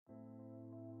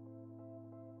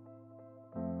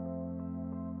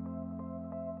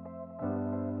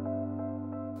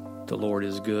The Lord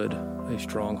is good, a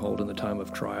stronghold in the time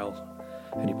of trial,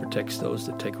 and he protects those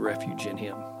that take refuge in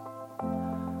him.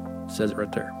 It says it right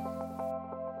there.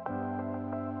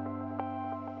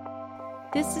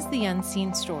 This is the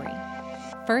Unseen Story,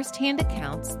 first-hand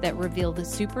accounts that reveal the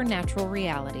supernatural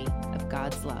reality of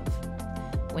God's love.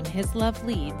 When his love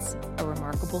leads, a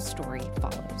remarkable story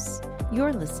follows.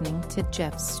 You're listening to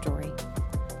Jeff's story.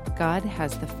 God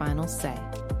has the final say,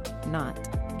 not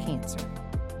cancer.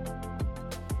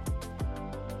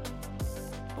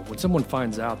 When someone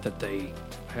finds out that they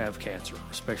have cancer,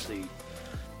 especially,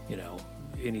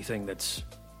 anything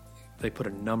they put a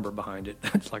number behind it,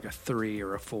 that's like a 3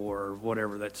 or a 4 or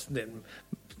whatever, that's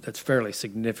fairly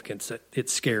significant. It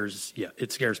scares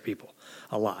people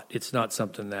a lot. It's not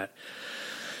something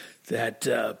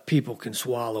that people can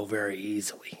swallow very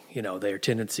easily. Their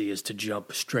tendency is to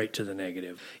jump straight to the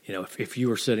negative. If you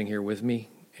were sitting here with me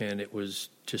and it was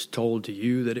just told to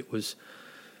you that it was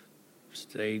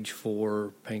stage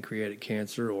 4 pancreatic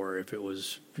cancer, or if it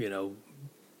was,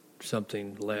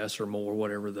 something less or more,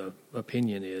 whatever the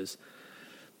opinion is,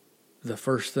 the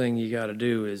first thing you got to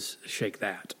do is shake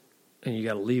that. And you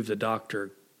got to leave the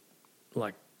doctor,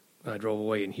 like I drove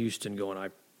away in Houston going, I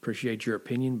appreciate your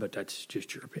opinion, but that's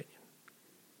just your opinion.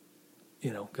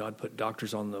 God put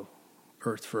doctors on the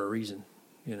earth for a reason,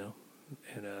 and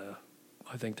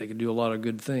I think they can do a lot of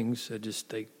good things.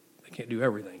 They can't do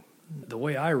everything. The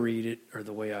way I read it, or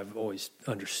the way I've always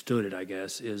understood it, I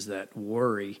guess, is that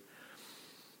worry,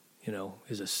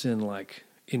 is a sin like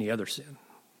any other sin.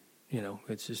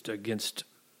 It's just against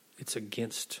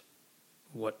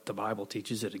what the Bible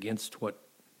teaches, it against what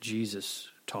Jesus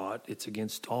taught. It's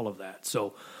against all of that.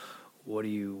 So what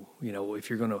do if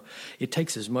you're going to, it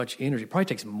takes as much energy, it probably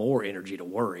takes more energy to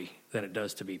worry than it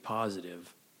does to be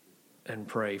positive and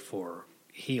pray for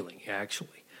healing, actually.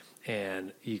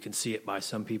 And you can see it by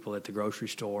some people at the grocery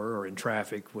store or in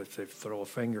traffic if they throw a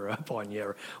finger up on you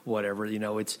or whatever.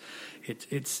 It's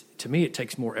to me, it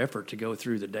takes more effort to go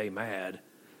through the day mad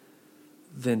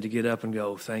than to get up and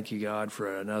go, thank you, God,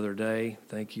 for another day.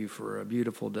 Thank you for a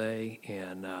beautiful day.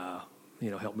 And,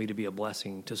 help me to be a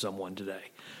blessing to someone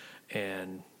today.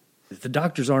 And the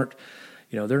doctors aren't,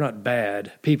 they're not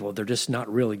bad people. They're just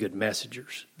not really good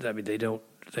messengers. I mean, they go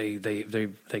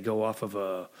off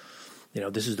of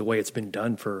this is the way it's been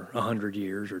done for 100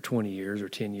 years or 20 years or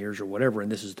 10 years or whatever, and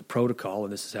this is the protocol,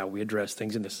 and this is how we address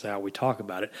things, and this is how we talk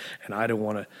about it. And I don't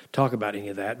want to talk about any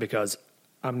of that because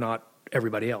I'm not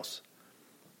everybody else.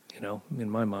 In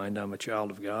my mind, I'm a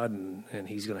child of God, and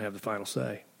he's going to have the final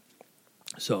say.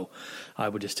 So I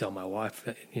would just tell my wife,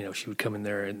 she would come in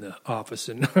there in the office,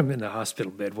 and I'm in the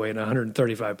hospital bed weighing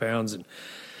 135 pounds, and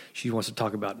she wants to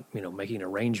talk about, making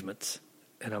arrangements.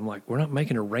 And I'm like, we're not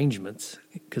making arrangements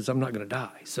because I'm not going to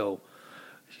die. So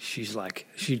she's like,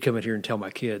 she'd come in here and tell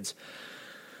my kids,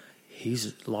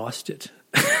 he's lost it.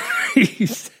 He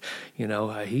thinks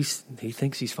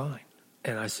he's fine.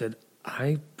 And I said,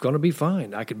 I'm going to be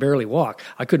fine. I could barely walk.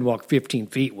 I couldn't walk 15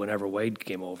 feet whenever Wade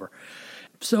came over.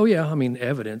 So,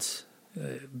 evidence,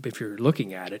 if you're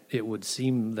looking at it, it would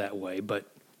seem that way. But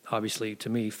obviously, to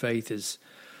me, faith is,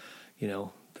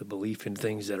 the belief in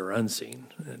things that are unseen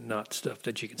and not stuff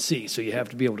that you can see. So you have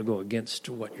to be able to go against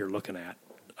what you're looking at.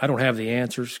 I don't have the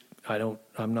answers.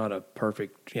 I'm not a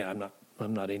perfect, I'm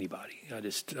not anybody. I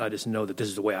just know that this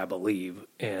is the way I believe.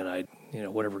 And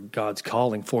whatever God's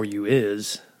calling for you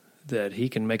is, that he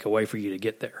can make a way for you to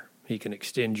get there. He can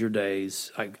extend your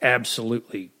days. I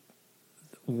absolutely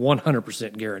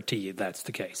 100% guarantee you that's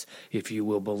the case. If you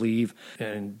will believe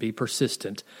and be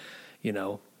persistent,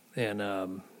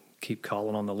 and keep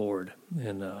calling on the Lord,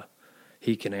 and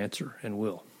he can answer and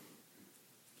will.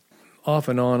 Off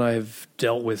and on, I've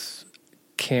dealt with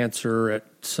cancer at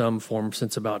some form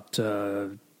since about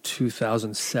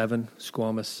 2007.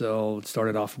 Squamous cell. It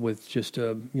started off with just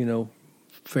a,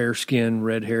 fair-skinned,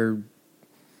 red-haired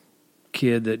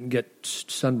kid that get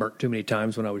sunburnt too many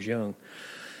times when I was young.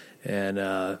 And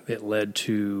it led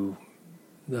to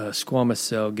the squamous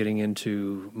cell getting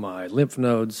into my lymph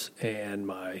nodes and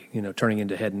my, turning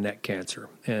into head and neck cancer.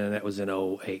 And that was in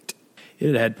 2008.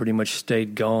 It had pretty much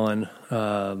stayed gone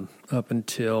up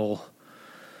until,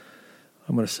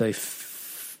 I'm going to say,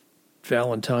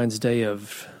 Valentine's Day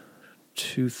of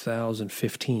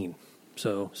 2015.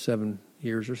 So 7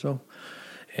 years or so.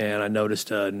 And I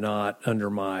noticed a knot under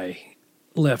my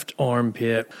left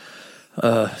armpit.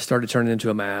 Started turning into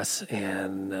a mass,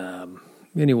 and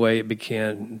anyway, it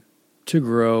began to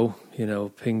grow,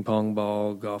 ping pong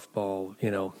ball, golf ball,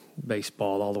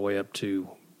 baseball, all the way up to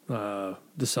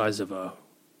the size of a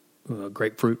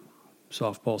grapefruit,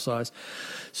 softball size.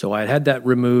 So I had that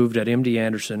removed at MD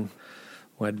Anderson.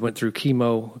 I'd went through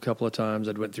chemo a couple of times.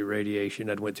 I'd went through radiation.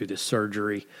 I'd went through this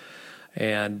surgery.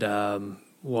 And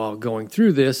while going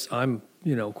through this, I'm,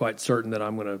 quite certain that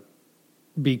I'm going to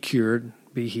be cured,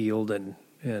 be healed, and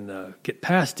get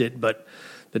past it. But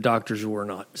the doctors were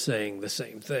not saying the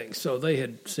same thing. So they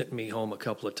had sent me home a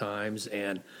couple of times,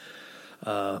 and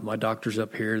my doctors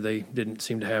up here, they didn't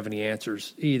seem to have any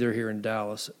answers either here in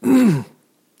Dallas. And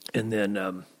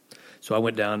then, so I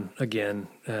went down again.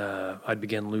 I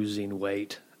began losing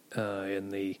weight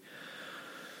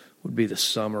would be the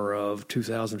summer of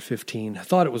 2015. I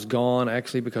thought it was gone,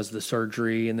 actually, because of the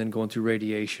surgery and then going through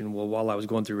radiation. Well, while I was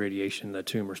going through radiation, the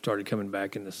tumor started coming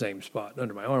back in the same spot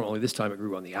under my arm, only this time it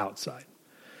grew on the outside.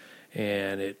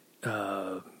 And it,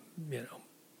 I'd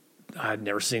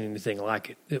never seen anything like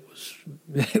it.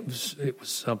 It was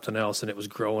something else, and it was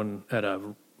growing at a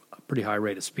pretty high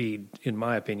rate of speed, in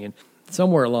my opinion.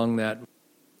 Somewhere along that,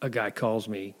 a guy calls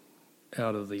me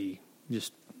out of the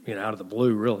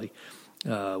blue, really,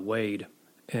 Wade,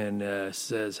 and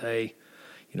says, "Hey,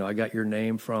 I got your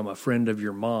name from a friend of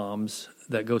your mom's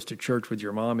that goes to church with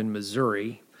your mom in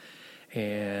Missouri,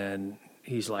 and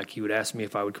he's like, he would ask me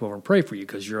if I would come over and pray for you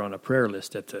because you're on a prayer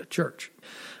list at the church."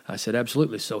 I said,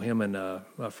 "Absolutely." So him and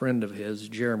a friend of his,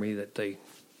 Jeremy, that they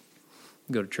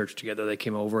go to church together, they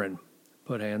came over and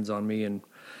put hands on me and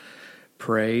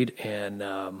prayed,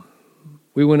 and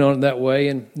we went on that way,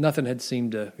 and nothing had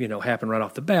seemed to, happen right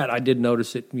off the bat. I did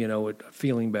notice it, it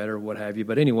feeling better, what have you.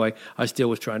 But anyway, I still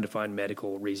was trying to find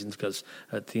medical reasons because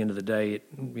at the end of the day, it,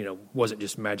 wasn't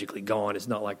just magically gone. It's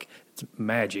not like it's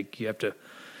magic. You have to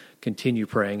continue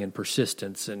praying and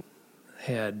persistence, and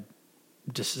had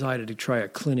decided to try a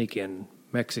clinic in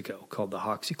Mexico called the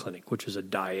Hoxie Clinic, which is a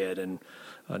diet and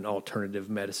an alternative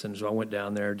medicine. So I went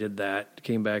down there, did that,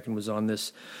 came back and was on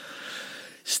this.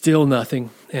 Still nothing.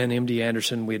 And MD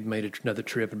Anderson, we had made another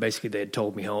trip, and basically they had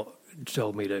told me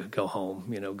to go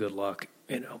home. Good luck.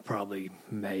 Probably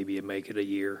maybe make it a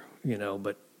year.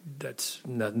 But that's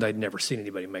nothing. I'd never seen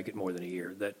anybody make it more than a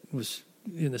year. That was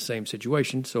in the same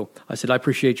situation. So I said, "I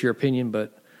appreciate your opinion,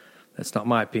 but that's not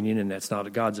my opinion, and that's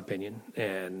not God's opinion.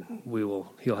 And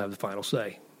He'll have the final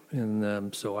say."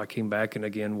 And so I came back, and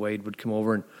again, Wade would come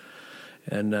over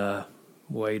and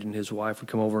Wade and his wife would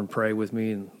come over and pray with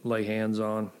me and lay hands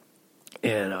on,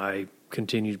 and I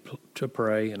continued to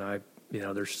pray. And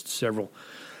there's several,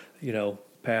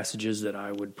 passages that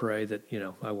I would pray that,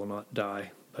 I will not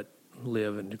die, but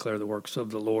live and declare the works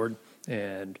of the Lord.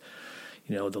 And,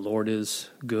 the Lord is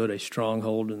good, a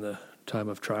stronghold in the time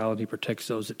of trial, and He protects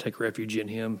those that take refuge in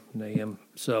Him. Nahum.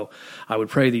 So I would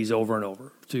pray these over and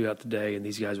over throughout the day, and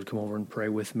these guys would come over and pray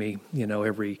with me,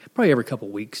 every couple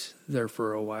of weeks there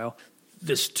for a while.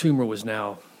 This tumor was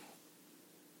now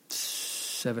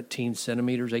 17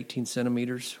 centimeters, 18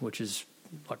 centimeters, which is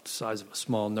like the size of a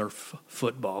small Nerf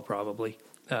football probably,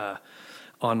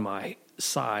 on my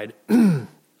side. And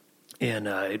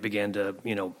it began to,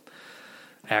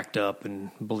 act up and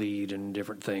bleed and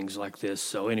different things like this.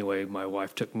 So anyway, my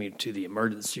wife took me to the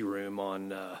emergency room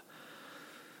on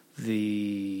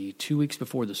the 2 weeks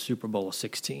before the Super Bowl of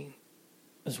 16.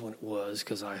 Is when it was,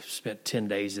 because I spent 10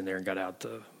 days in there and got out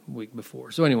the week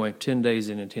before. So anyway, 10 days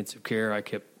in intensive care. I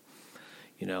kept,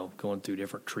 going through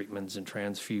different treatments and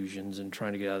transfusions and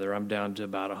trying to get out of there. I'm down to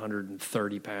about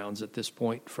 130 pounds at this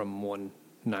point from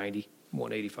 190,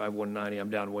 185, 190.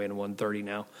 I'm down weighing 130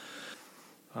 now.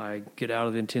 I get out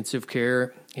of the intensive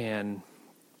care and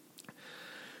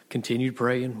continued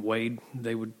praying. Wade,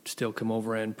 they would still come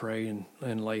over and pray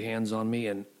and lay hands on me,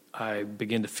 and I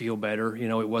began to feel better.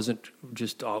 It wasn't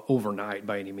just overnight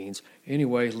by any means.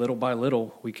 Anyway, little by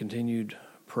little, we continued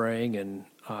praying, and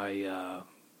I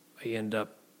end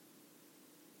up,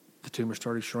 the tumor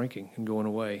started shrinking and going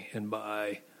away. And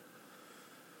by,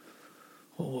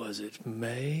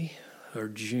 May or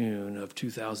June of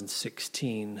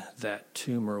 2016, that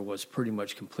tumor was pretty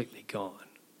much completely gone.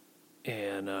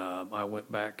 And I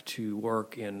went back to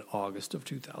work in August of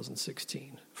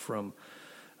 2016 from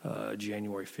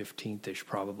January 15th-ish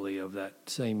probably of that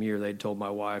same year. They'd told my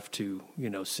wife to,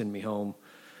 send me home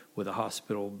with a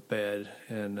hospital bed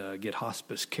and get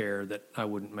hospice care, that I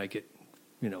wouldn't make it,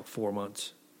 4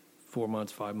 months,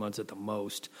 5 months at the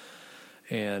most.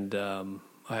 And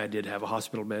I did have a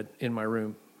hospital bed in my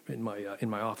room, in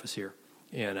my office here.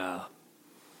 And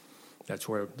that's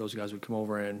where those guys would come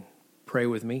over and pray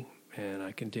with me. And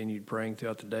I continued praying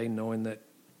throughout the day, knowing that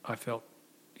I felt,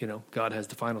 God has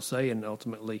the final say, and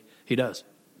ultimately He does.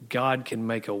 God can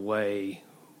make a way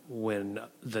when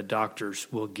the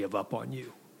doctors will give up on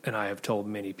you. And I have told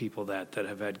many people that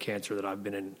have had cancer that I've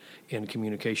been in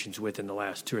communications with in the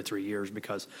last 2 or 3 years,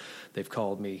 because they've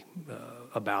called me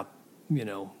about,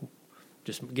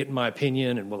 just getting my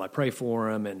opinion and will I pray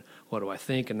for them and what do I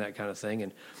think and that kind of thing.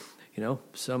 And,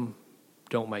 some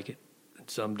don't make it and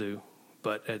some do.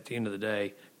 But at the end of the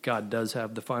day, God does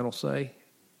have the final say,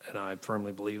 and I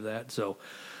firmly believe that. So,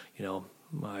 they'll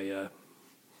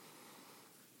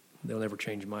never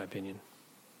change my opinion.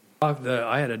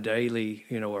 I had a daily,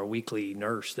 or weekly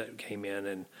nurse that came in,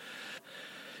 and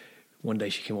one day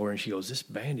she came over and she goes, "This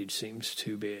bandage seems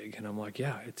too big." And I'm like,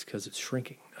 "Yeah, it's because it's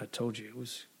shrinking. I told you it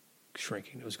was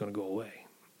shrinking. It was going to go away."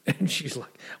 And she's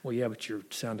like, "Well, yeah, but you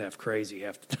sound half crazy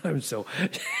half the time." So,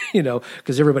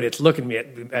 because everybody that's looking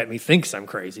at me thinks I'm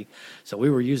crazy. So we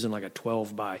were using like a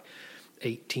 12 by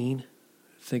 18.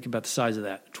 Think about the size of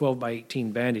that. 12 by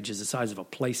 18 bandage is the size of a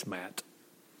placemat.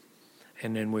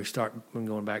 And then we're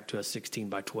going back to a 16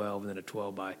 by 12 and then a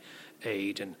 12 by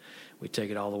 8. And we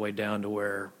take it all the way down to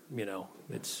where,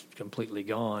 it's completely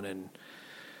gone. And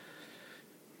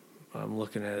I'm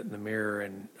looking at it in the mirror.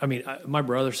 And, my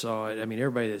brother saw it.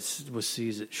 Everybody that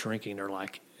sees it shrinking are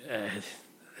like,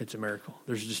 it's a miracle.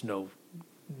 There's just no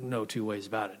two ways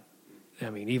about it.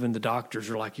 Even the doctors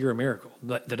are like, "You're a miracle."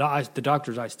 The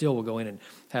doctors, I still will go in and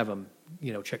have them,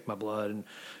 check my blood and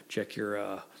check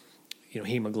your,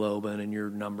 hemoglobin and your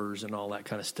numbers and all that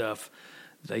kind of stuff.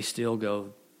 They still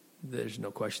go, "There's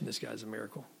no question this guy's a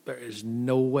miracle. There is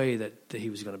no way that he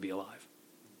was going to be alive."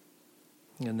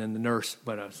 And then the nurse,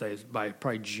 but I say by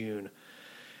probably June,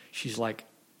 she's like,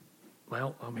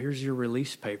 "Well, here's your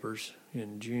release papers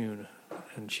in June."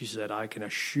 And she said, "I can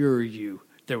assure you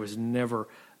there was never,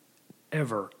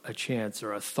 ever a chance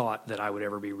or a thought that I would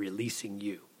ever be releasing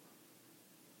you.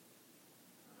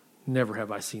 Never have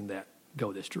I seen that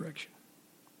go this direction."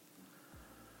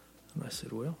 And I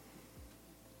said, "Well,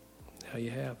 now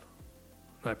you have.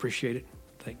 I appreciate it.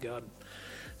 Thank God.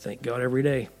 Thank God every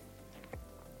day."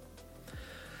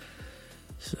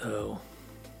 So,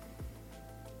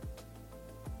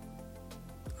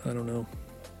 I don't know.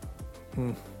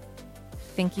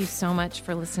 Thank you so much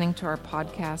for listening to our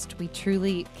podcast. We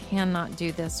truly cannot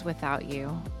do this without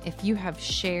you. If you have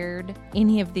shared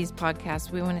any of these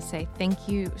podcasts, we want to say thank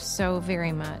you so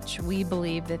very much. We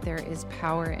believe that there is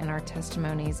power in our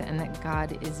testimonies and that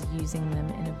God is using them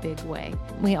in a big way.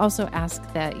 We also ask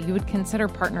that you would consider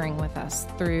partnering with us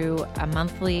through a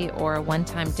monthly or a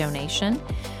one-time donation.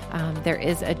 There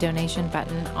is a donation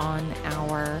button on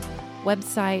our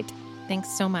website.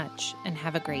 Thanks so much and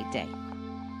have a great day.